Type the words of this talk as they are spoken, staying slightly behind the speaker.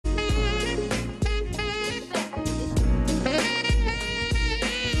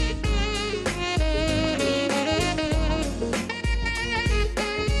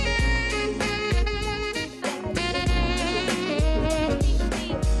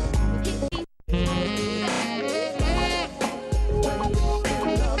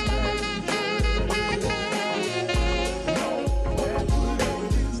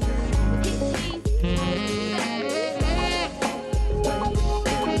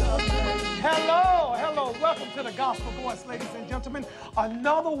Gospel Voice, ladies and gentlemen.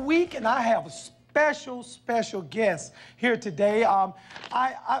 Another week, and I have a special guest here today.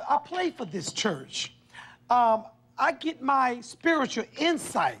 I play for this church. I get my spiritual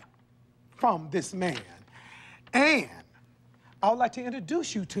insight from this man. And I would like to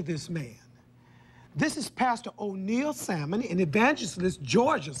introduce you to this man. This is Pastor O'Neal Salmon and Evangelist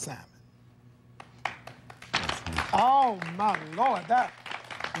Georgia Salmon. Oh, my Lord.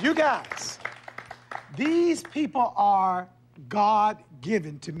 You guys, these people are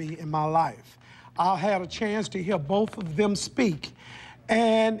God-given to me in my life. I had a chance to hear both of them speak,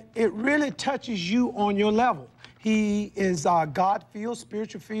 and it really touches you on your level. He is God-filled,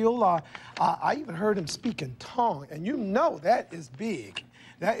 spiritual-filled. I even heard him speak in tongue, and you know that is big.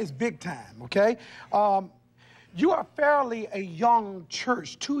 That is big time, okay? You are fairly a young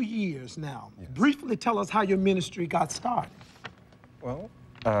church, 2 years now. Yes. Briefly tell us how your ministry got started. Well,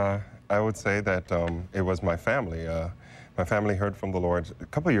 I would say that it was my family. My family heard from the Lord a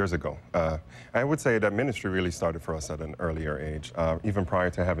couple of years ago. I would say that ministry really started for us at an earlier age, even prior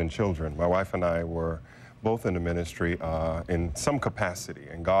to having children. My wife and I were both in the ministry in some capacity,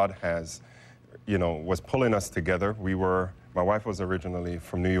 and God has, was pulling us together. My wife was originally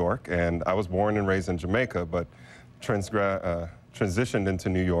from New York, and I was born and raised in Jamaica, but transitioned into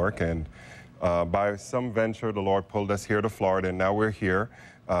New York, and by some venture, the Lord pulled us here to Florida, and now we're here.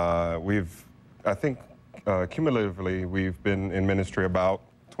 I think, cumulatively, we've been in ministry about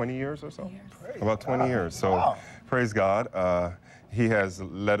 20 years or so. About 20 years. So, wow. Praise God. He has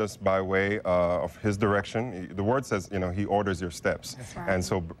led us by way of his direction. The word says, he orders your steps. That's right. And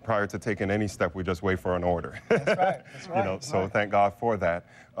so prior to taking any step, we just wait for an order. That's right. That's right. So thank God for that.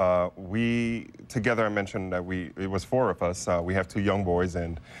 We, together, I mentioned that it was 4 of us. We have 2 young boys,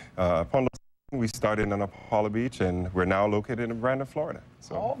 and upon we started in Apollo Beach, and we're now located in Brandon, Florida.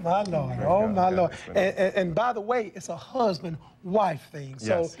 So, oh, my Lord. Oh, my Lord. And by the way, it's a husband-wife thing.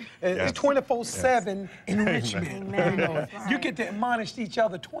 So it's 24/7 enrichment. Amen. You get to admonish each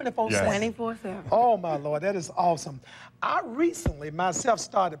other 24/7. 24/7. Oh, my Lord. That is awesome. I recently, myself,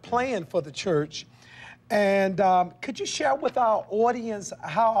 started playing for the church. And could you share with our audience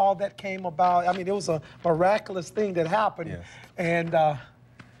how all that came about? I mean, it was a miraculous thing that happened. Yes. And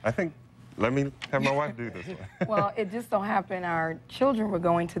I think, let me have my wife do this one. Well, it just so happened our children were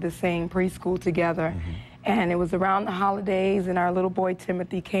going to the same preschool together. And it was around the holidays, and our little boy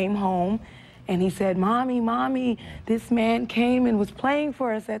Timothy came home, and he said, Mommy, this man came and was playing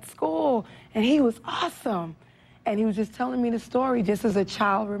for us at school, and he was awesome. And he was just telling me the story just as a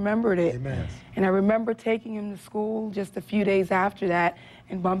child remembered it. Amen. And I remember taking him to school just a few days after that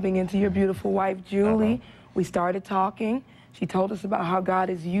and bumping into your beautiful wife, Julie. We started talking. She told us about how God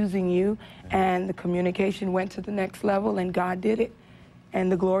is using you, and the communication went to the next level, and God did it. And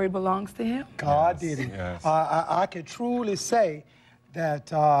the glory belongs to him. God did it. Yes. I can truly say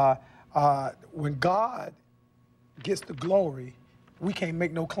that when God gets the glory, we can't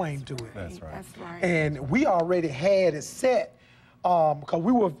make no claim to it. That's right. That's right. And we already had it set because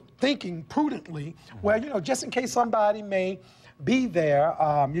we were thinking prudently, well, just in case somebody may be there,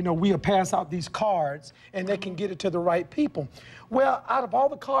 we'll pass out these cards and they can get it to the right people. Well, out of all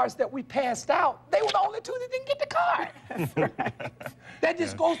the cards that we passed out, they were the only 2 that didn't get the card. That's right. That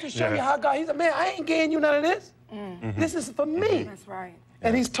just goes to show you how God, he said, man, I ain't getting you none of this. This is for me. That's right.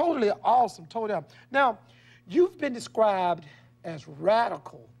 And he's totally awesome, totally awesome. Now, you've been described as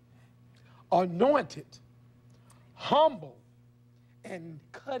radical, anointed, humble, and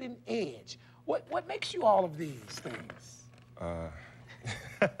cutting edge. What makes you all of these things?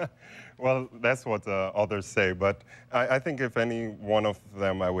 Well, that's what others say, but I think if any one of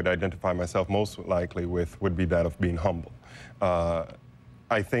them I would identify myself most likely with would be that of being humble.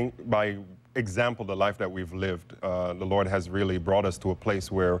 I think by example, the life that we've lived, the Lord has really brought us to a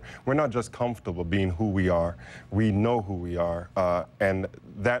place where we're not just comfortable being who we are, we know who we are, and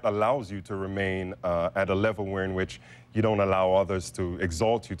that allows you to remain at a level where in which you don't allow others to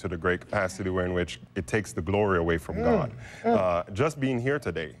exalt you to the great capacity where in which it takes the glory away from God. Just being here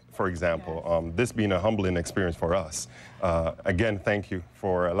today, for example, this being a humbling experience for us. Again, thank you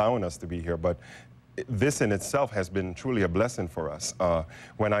for allowing us to be here, but this in itself has been truly a blessing for us.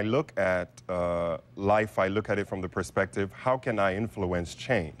 When I look at life, I look at it from the perspective, how can I influence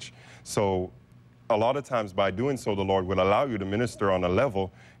change? So a lot of times by doing so, the Lord will allow you to minister on a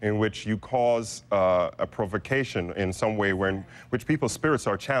level in which you cause a provocation in some way in which people's spirits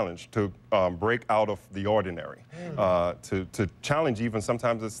are challenged to break out of the ordinary, to challenge even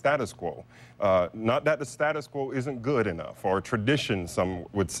sometimes the status quo. Not that the status quo isn't good enough, or tradition, some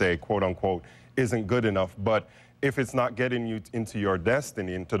would say, quote unquote, isn't good enough, but if it's not getting you into your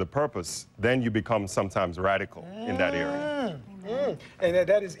destiny, into the purpose, then you become sometimes radical in that area. And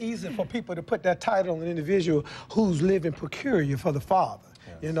that is easy for people to put that title on an individual who's living peculiar for the Father.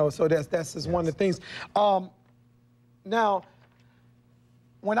 Yes. You know, so that's just one of the things. Now,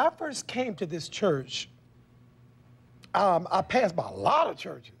 when I first came to this church, I passed by a lot of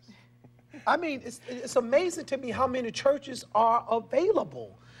churches. I mean, it's amazing to me how many churches are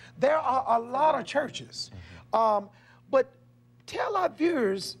available. There are a lot of churches. But tell our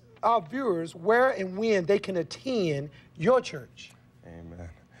viewers where and when they can attend your church. Amen.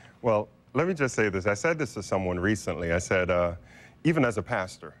 Well, let me just say this. I said this to someone recently. I said, even as a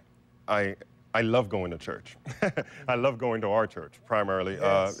pastor, I love going to church. I love going to our church, primarily.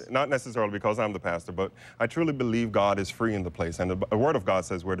 Yes. Not necessarily because I'm the pastor, but I truly believe God is free in the place. And the Word of God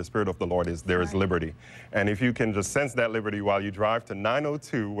says where the Spirit of the Lord is, there is liberty. And if you can just sense that liberty while you drive to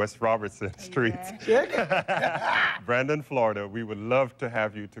 902 West Robertson Street, Brandon, Florida, we would love to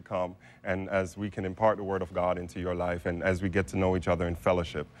have you to come. And as we can impart the Word of God into your life and as we get to know each other in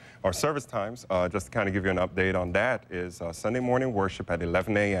fellowship. Our service times, just to kind of give you an update on that, is Sunday morning worship at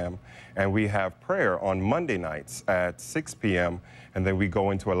 11 a.m. And we have prayer on Monday nights at 6 p.m. And then we go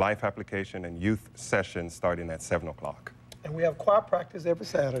into a life application and youth session starting at 7 o'clock. And we have choir practice every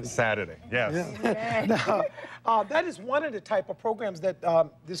Saturday. Saturday, yes. Yeah. Now, that is one of the type of programs that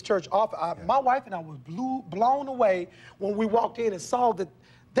this church offers. My wife and I was blown away when we walked in and saw that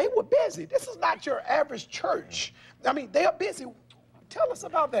they were busy. This is not your average church. I mean, they are busy. Tell us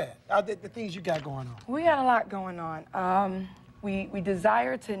about that, the things you got going on. We got a lot going on. We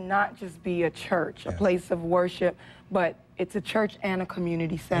desire to not just be a church, a place of worship, but it's a church and a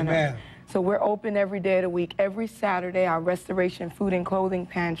community center. Amen. So we're open every day of the week. Every Saturday, our Restoration Food and Clothing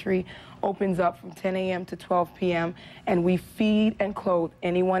Pantry opens up from 10 a.m. to 12 p.m. And we feed and clothe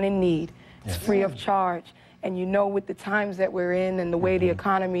anyone in need. It's free of charge. And you know, with the times that we're in and the way the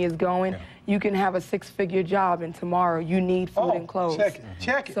economy is going, you can have a 6-figure job and tomorrow you need food and clothes.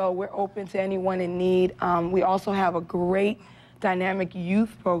 Check it. So we're open to anyone in need. We also have a great dynamic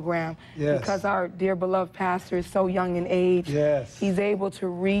youth program because our dear beloved pastor is so young in age. He's able to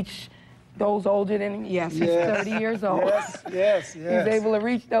reach those older than him. He's 30 years old. He's able to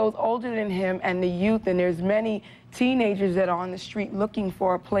reach those older than him and the youth, and there's many teenagers that are on the street looking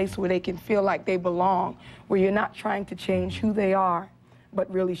for a place where they can feel like they belong, where you're not trying to change who they are, but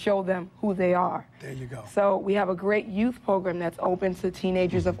really show them who they are. There you go. So we have a great youth program that's open to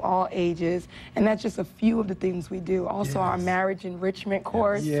teenagers of all ages, and that's just a few of the things we do. Also, our marriage enrichment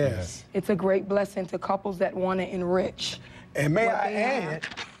course. It's a great blessing to couples that want to enrich. And may I add,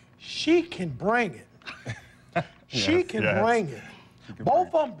 she can bring it. She can bring it.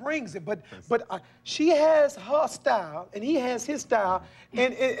 Both of them brings it, but she has her style and he has his style,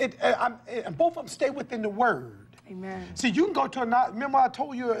 and both of them stay within the Word. Amen. See, you can go to remember I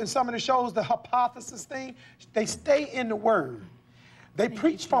told you in some of the shows, the hypothesis thing, they stay in the Word. They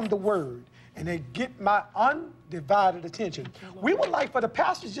preach from the Word, and they get my undivided attention. We would like for the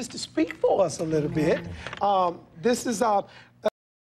pastors just to speak for us a little bit. This is